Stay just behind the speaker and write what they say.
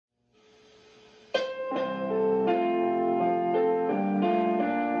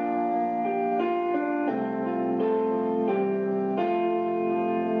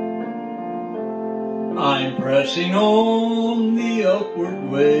I'm pressing on the upward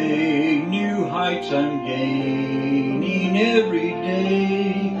way, new heights I'm gaining every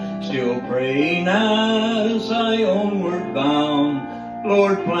day, still praying as I onward bound.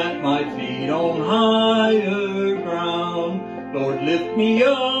 Lord, plant my feet on higher ground. Lord, lift me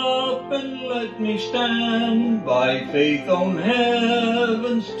up and let me stand by faith on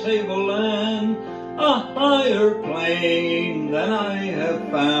heaven's tableland, a higher plane than I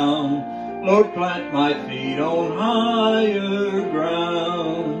have found. Lord, plant my feet on higher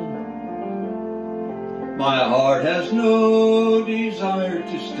ground. My heart has no desire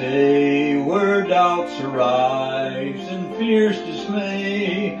to stay where doubts arise and fears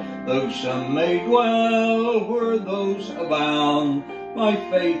dismay. Though some may dwell where those abound, my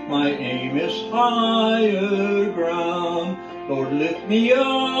faith, my aim is higher ground. Lord, lift me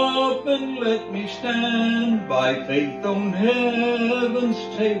up and let me stand by faith on heaven's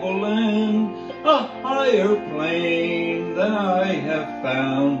tableland, a higher plane than I have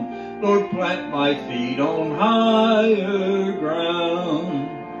found. Lord, plant my feet on higher ground.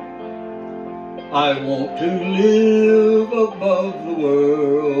 I want to live above the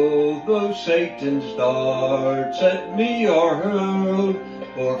world, though Satan's darts at me are hurled.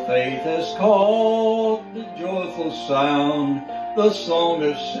 For faith has caught the joyful sound, the song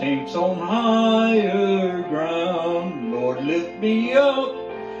of saints on higher ground. Lord, lift me up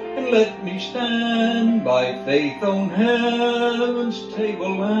and let me stand by faith on heaven's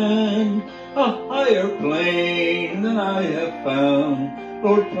tableland, a higher plane than I have found.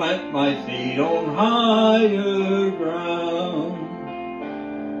 Lord, plant my feet on higher ground.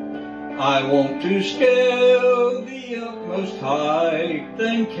 I want to scale the utmost height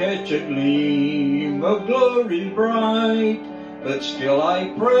and catch a gleam of glory bright, but still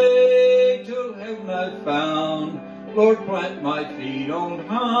I pray till heaven I've found. Lord, plant my feet on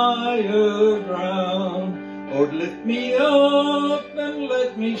higher ground. Lord, lift me up and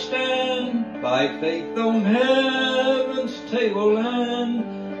let me stand by faith on heaven's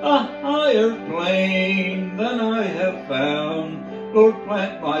tableland, a higher plane than I have found. Lord,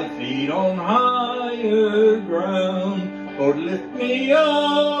 plant my feet on higher ground. Lord, lift me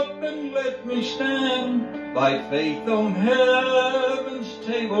up and let me stand by faith on heaven's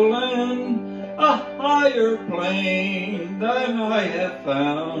tableland, a higher plane than I have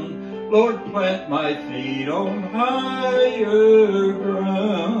found. Lord, plant my feet on higher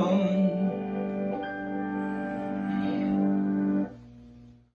ground.